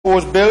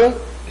Proposed Bill,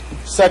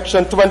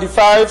 Section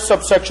 25,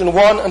 subsection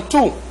 1 and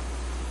 2.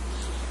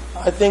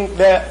 I think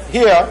that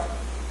here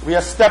we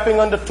are stepping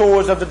on the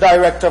toes of the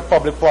Director of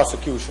Public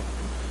Prosecution.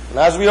 And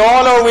as we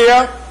all are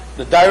aware,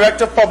 the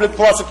Director of Public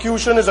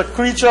Prosecution is a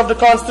creature of the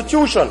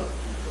Constitution,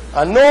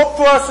 and no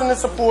person is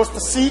supposed to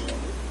seek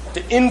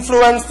to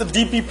influence the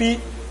DPP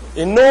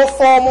in no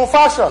form or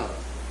fashion.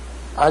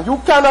 And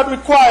you cannot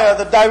require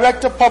the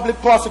Director of Public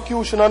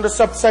Prosecution under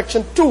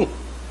subsection 2.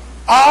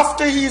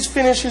 After he's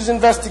finished his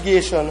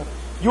investigation,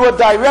 you are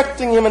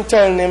directing him and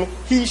telling him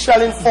he shall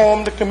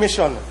inform the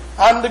Commission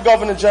and the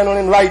Governor General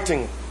in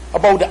writing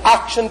about the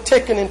action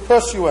taken in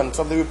pursuance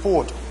of the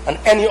report and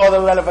any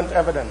other relevant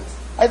evidence.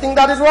 I think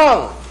that is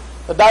wrong.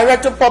 The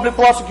Director of Public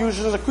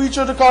Prosecution is a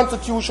creature of the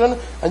Constitution,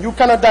 and you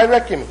cannot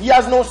direct him. He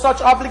has no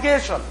such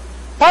obligation.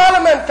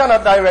 Parliament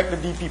cannot direct the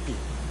DPP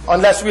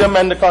unless we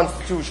amend the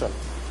Constitution.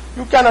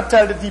 You cannot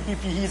tell the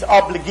DPP he's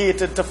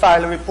obligated to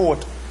file a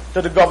report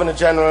to the Governor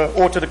General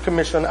or to the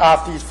Commission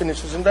after he's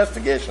finished his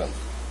investigation.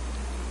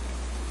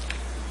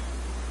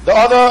 The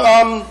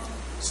other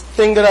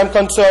thing that I'm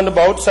concerned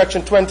about,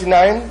 Section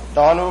 29, the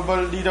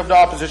Honourable Leader of the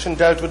Opposition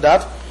dealt with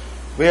that,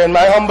 where in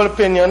my humble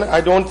opinion, I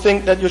don't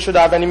think that you should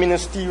have any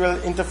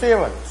ministerial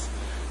interference.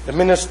 The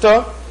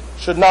Minister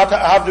should not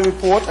have the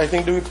report. I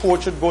think the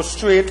report should go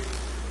straight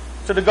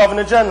to the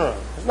Governor General.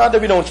 It's not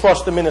that we don't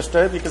trust the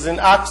Minister, because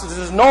in acts it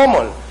is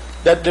normal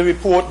that the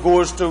report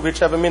goes to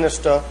whichever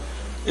Minister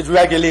is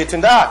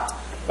regulating the act.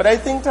 But I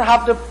think to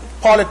have the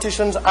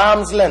politicians'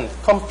 arm's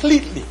length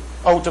completely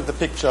out of the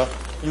picture,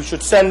 you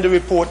should send the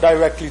report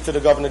directly to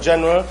the Governor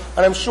General,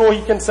 and I'm sure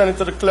he can send it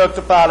to the Clerk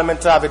to Parliament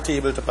to have it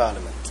tabled to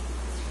Parliament.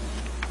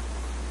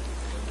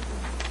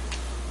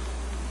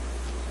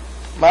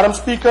 Madam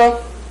Speaker,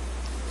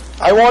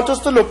 I want us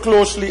to look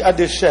closely at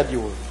this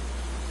schedule.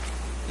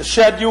 The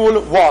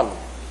Schedule 1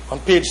 on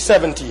page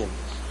 17,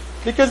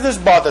 because this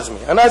bothers me.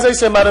 And as I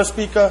say, Madam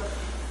Speaker,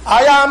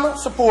 I am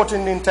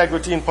supporting the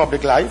integrity in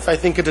public life. I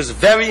think it is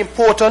very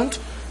important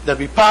that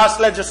we pass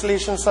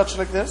legislation such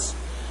like this.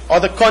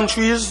 Other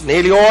countries,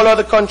 nearly all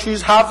other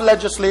countries, have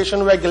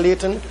legislation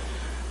regulating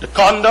the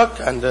conduct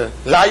and the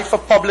life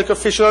of public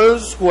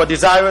officials who are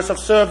desirous of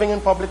serving in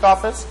public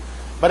office.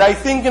 But I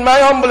think, in my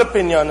humble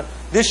opinion,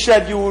 this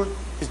schedule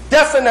is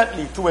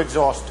definitely too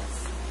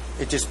exhaustive.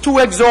 It is too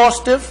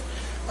exhaustive,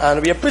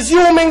 and we are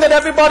presuming that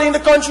everybody in the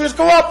country is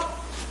corrupt.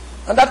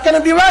 And that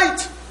cannot be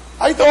right.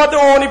 I thought the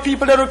only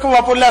people that were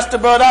corrupt were Lester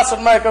Bird,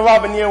 Asset Michael,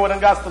 Robin Yearwood,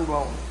 and Gaston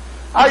Brown.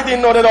 I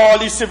didn't know that all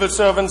these civil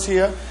servants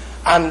here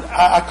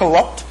are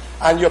corrupt,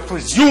 and you're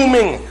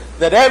presuming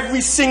that every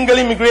single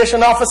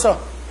immigration officer,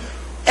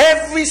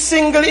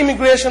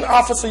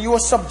 you are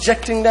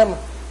subjecting them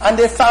and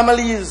their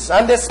families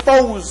and their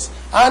spouse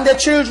and their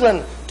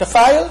children to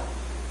file.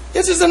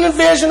 This is an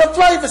invasion of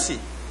privacy.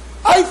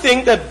 I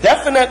think that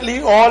definitely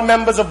all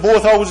members of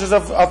both houses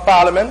of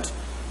Parliament,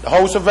 the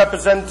House of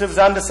Representatives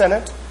and the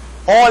Senate,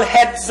 all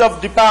heads of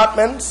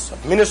departments,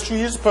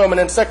 ministries,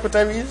 permanent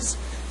secretaries,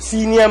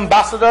 senior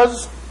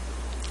ambassadors,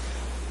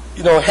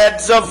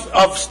 heads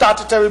of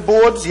statutory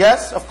boards,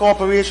 yes, of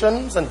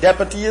corporations and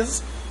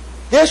deputies,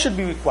 they should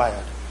be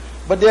required.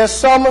 But there are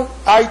some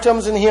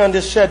items in here on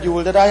this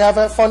schedule that I have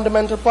a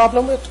fundamental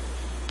problem with.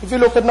 If you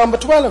look at number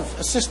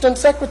 12, assistant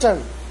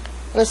secretary.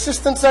 An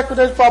assistant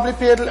secretary is probably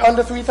paid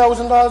under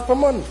 $3,000 per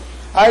month.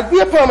 I'd be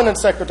a permanent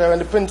secretary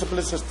and the principal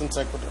assistant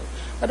secretary.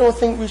 I don't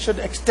think we should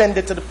extend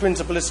it to the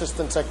principal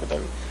assistant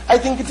secretary. I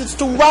think it is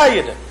too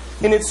wide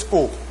in its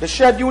scope. The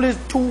schedule is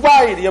too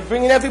wide. You're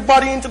bringing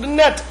everybody into the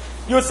net.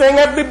 You're saying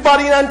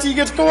everybody in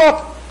Antigua is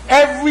corrupt.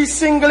 Every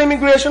single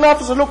immigration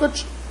officer. Look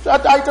at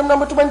item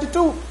number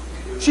 22.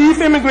 Chief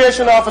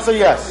immigration officer,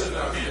 yes.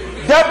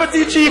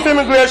 Deputy chief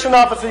immigration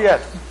officer,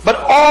 yes. But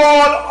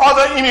all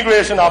other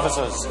immigration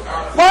officers.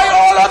 Why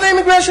all other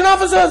immigration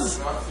officers?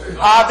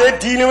 Are they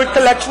dealing with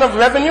collection of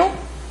revenue?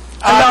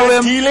 Are they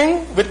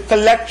dealing with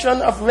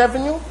collection of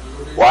revenue?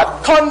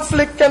 What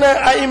conflict can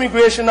an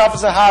immigration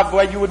officer have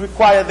where you would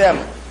require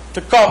them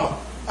to come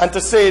and to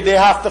say they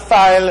have to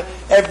file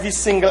every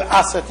single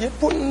asset? You're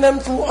putting them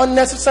through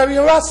unnecessary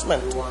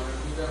harassment.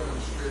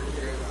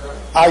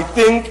 I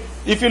think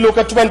if you look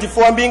at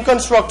 24, I'm being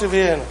constructive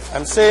here.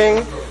 I'm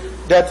saying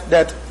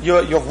that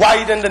you're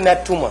widening the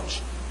net too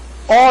much.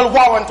 All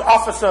warrant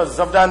officers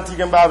of the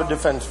Antigua and Barbuda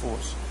Defence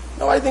Force.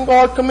 No, I think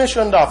all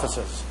commissioned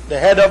officers, the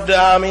head of the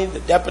army,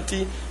 the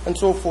deputy, and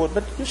so forth.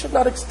 But you should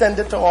not extend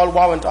it to all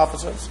warrant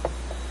officers.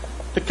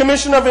 The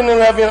Commissioner of Inland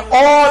Revenue,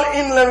 all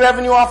inland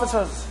revenue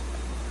officers.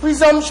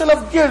 Presumption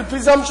of guilt,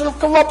 presumption of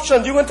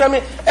corruption. You can tell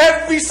me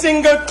every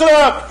single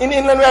clerk in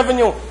Inland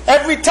Revenue,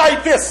 every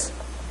typist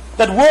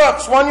that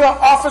works, one year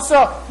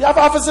officer, you have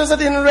officers at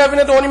Inland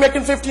Revenue that are only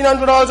making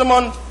 $1,500 a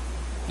month,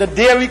 that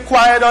they're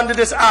required under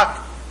this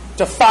act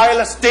to file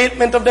a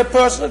statement of their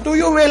personal. Do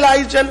you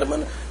realize,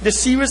 gentlemen, the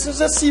seriousness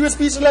is a serious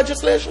piece of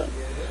legislation?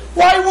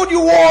 Why would you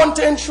want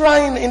to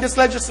enshrine in this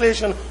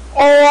legislation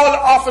all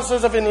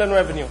officers of Inland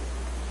Revenue?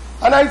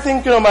 And I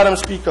think, Madam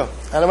Speaker,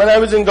 and when I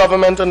was in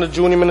government and the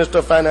Junior Minister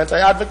of Finance, I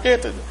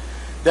advocated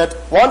that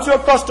once you're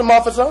a custom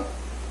officer,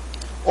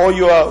 or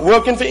you are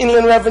working for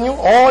Inland Revenue,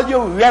 all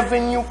your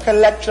revenue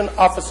collection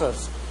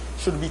officers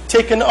should be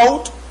taken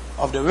out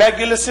of the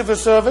regular civil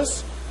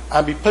service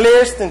and be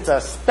placed into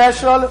a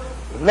special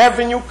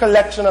revenue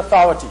collection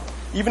authority.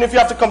 Even if you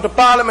have to come to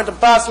Parliament and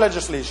pass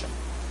legislation,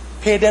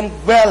 pay them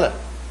well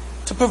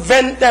to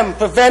prevent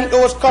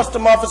those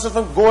custom officers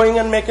from going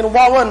and making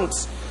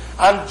warrants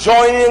and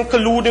joining and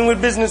colluding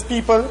with business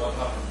people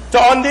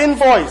to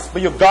under-invoice.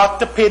 But you've got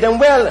to pay them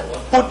well.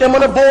 Put them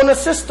on a bonus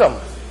system.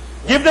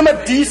 Give them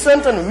a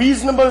decent and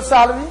reasonable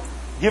salary.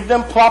 Give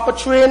them proper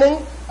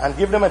training and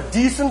give them a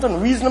decent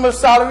and reasonable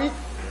salary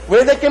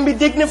where they can be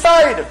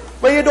dignified,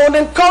 where you don't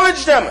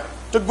encourage them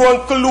to go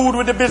and collude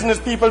with the business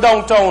people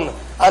downtown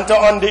and to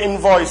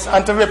under-invoice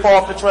and to rip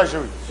off the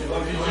treasury.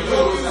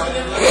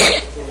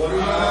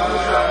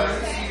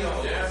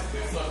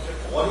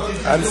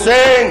 I'm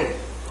saying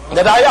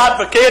that I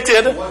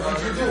advocated,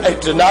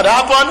 it did not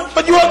happen,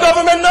 but you are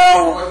government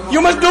now.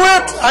 You must do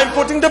it. I'm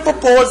putting the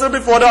proposal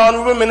before the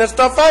Honorable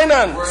Minister of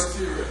Finance.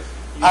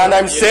 And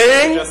I'm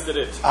saying,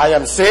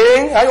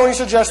 I only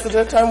suggested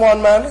it, I'm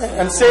one man.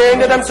 I'm saying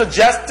that I'm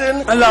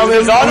suggesting to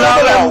this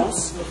Honorable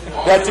House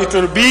that it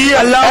will be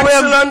an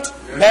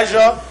excellent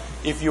measure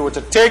if you were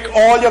to take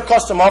all your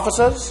custom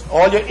officers,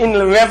 all your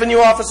inland revenue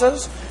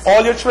officers,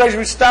 all your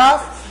treasury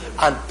staff,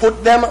 and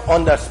put them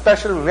on the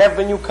special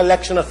revenue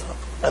collection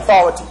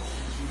authority.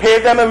 Pay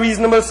them a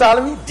reasonable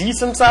salary,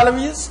 decent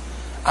salaries,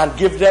 and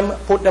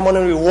put them on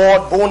a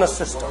reward bonus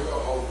system.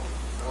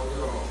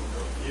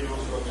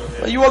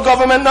 But you are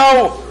government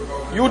now.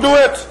 You do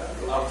it.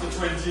 After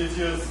 28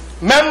 years.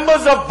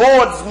 Members of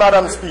boards,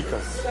 Madam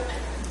Speaker.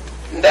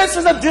 This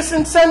is a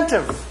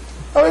disincentive.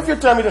 Now, if you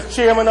tell me the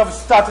chairman of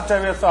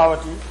statutory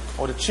authority,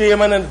 or the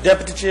chairman and the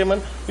deputy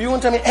chairman, you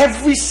won't tell me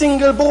every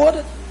single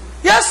board?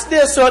 Yes,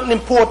 there are certain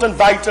important,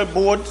 vital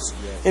boards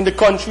in the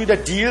country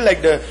that deal,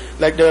 like the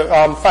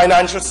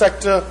financial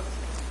sector,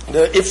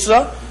 the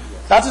IFSA.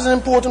 That is an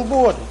important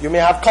board. You may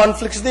have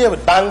conflicts there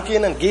with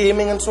banking and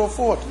gaming and so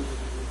forth.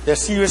 There are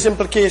serious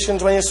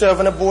implications when you serve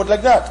on a board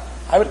like that.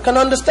 I can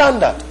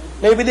understand that.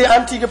 Maybe the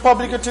Antigua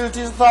Public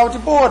Utilities Authority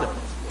board,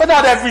 but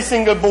not every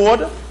single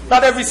board,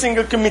 not every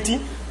single committee.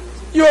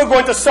 You are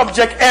going to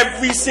subject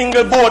every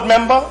single board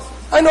member.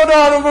 I know the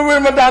Honorable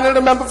Wilmer Daniel,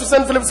 the member for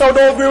St. Philip South,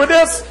 don't agree with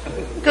this.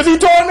 Because he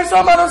told me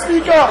so, Madam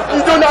Speaker.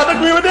 He do not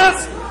agree with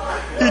this.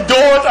 He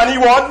don't, and he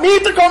want me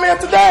to come here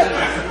today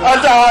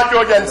and to argue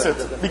against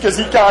it. Because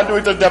he can't do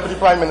it as Deputy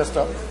Prime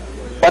Minister.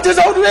 But it's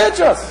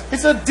outrageous.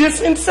 It's a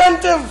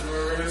disincentive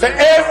for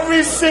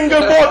every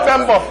single board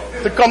member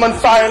to come and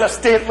file a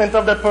statement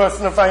of their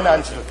personal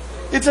financial.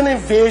 It's an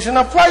invasion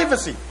of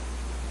privacy.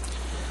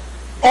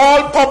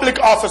 All public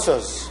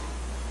officers,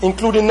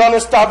 including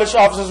non-established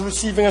officers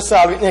receiving a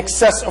salary in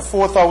excess of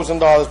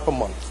 $4,000 per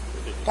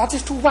month. That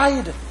is too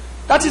wide.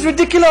 That is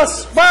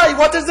ridiculous. Why?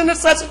 What is the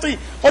necessity?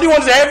 What do you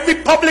want to say? Every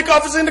public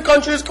officer in the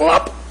country is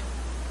corrupt?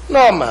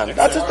 No, man.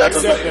 That's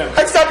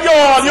except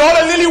y'all. Y'all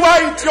are lily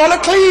white. Y'all are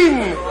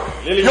clean.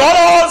 Y'all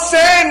are all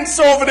saints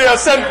over there.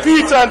 St.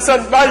 Peter and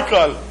St.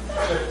 Michael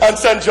and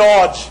St.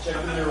 George.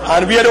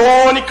 And we are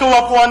the only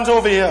corrupt ones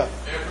over here.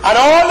 And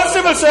all the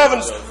civil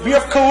servants, we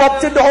have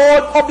corrupted the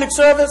whole public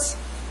service.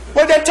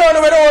 Will they turn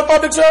away the whole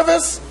public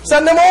service?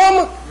 Send them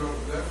home?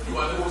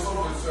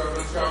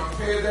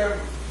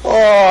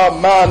 Oh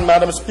man,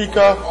 Madam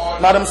Speaker,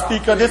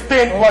 this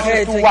paintbrush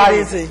is too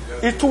wide.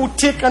 It's too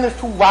thick and it's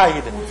too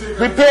wide.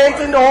 We're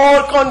painting the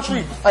whole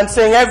country and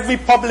saying every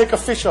public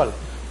official,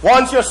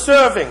 once you're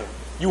serving,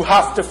 you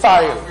have to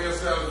file.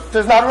 It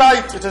is not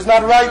right. It is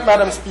not right,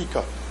 Madam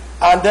Speaker.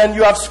 And then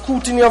you have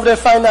scrutiny of their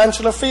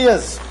financial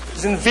affairs.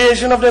 It's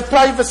invasion of their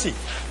privacy.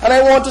 And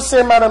I want to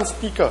say, Madam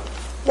Speaker,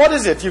 what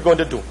is it you're going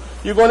to do?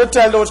 You're going to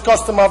tell those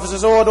custom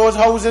officers, oh, those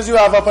houses you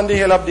have up on the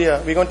hill up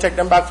there, we're going to take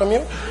them back from you?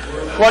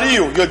 What are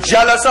you? You're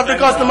jealous of the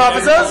custom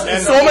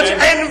officers? So much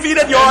envy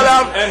that you all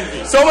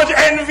have. So much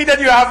envy that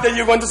you have that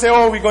you're going to say,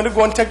 oh, we're going to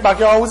go and take back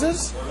your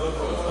houses?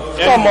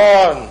 Come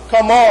on.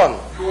 Come on.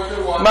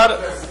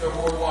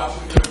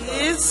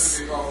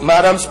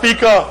 Madam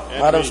Speaker,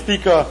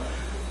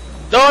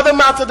 the other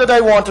matter that I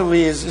want to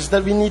raise is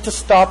that we need to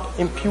stop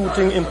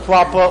imputing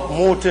improper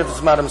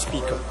motives, Madam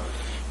Speaker.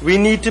 We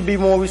need to be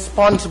more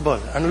responsible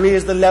and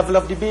raise the level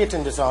of debate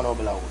in this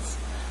Honourable House.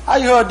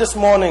 I heard this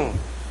morning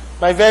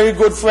my very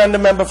good friend, the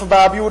member for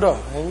Barbuda,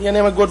 and you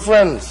name are good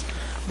friends.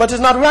 But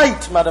it's not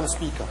right, Madam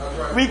Speaker.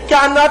 We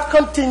cannot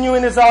continue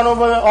in this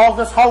Honourable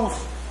August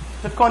House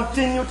to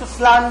continue to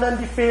slander and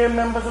defame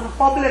members of the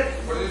public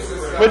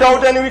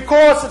without any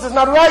recourse. It is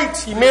not right.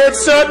 He made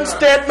certain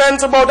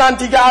statements about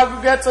Antigua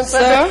aggregates and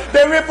said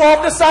they rip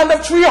off the sand of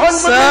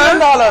 $300 million.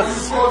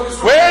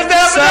 Where is the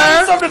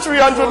evidence of the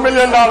 $300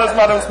 million,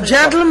 Madam Speaker?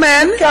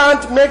 Gentlemen, you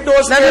can't make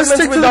those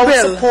statements without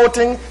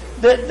supporting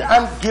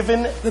and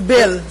giving the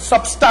bill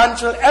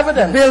substantial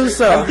evidence. Bill,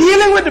 sir. I'm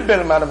dealing with the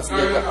bill, Madam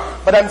Speaker.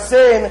 But I'm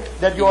saying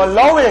that you're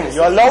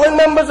allowing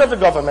members of the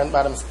government,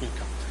 Madam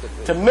Speaker,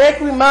 to make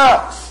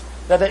remarks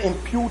that are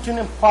imputing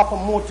improper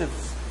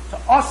motives to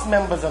us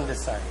members on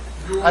this side.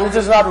 And it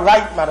is not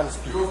right, Madam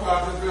Speaker.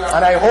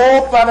 And I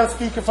hope, Madam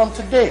Speaker, from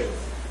today,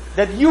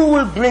 that you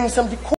will bring some decorum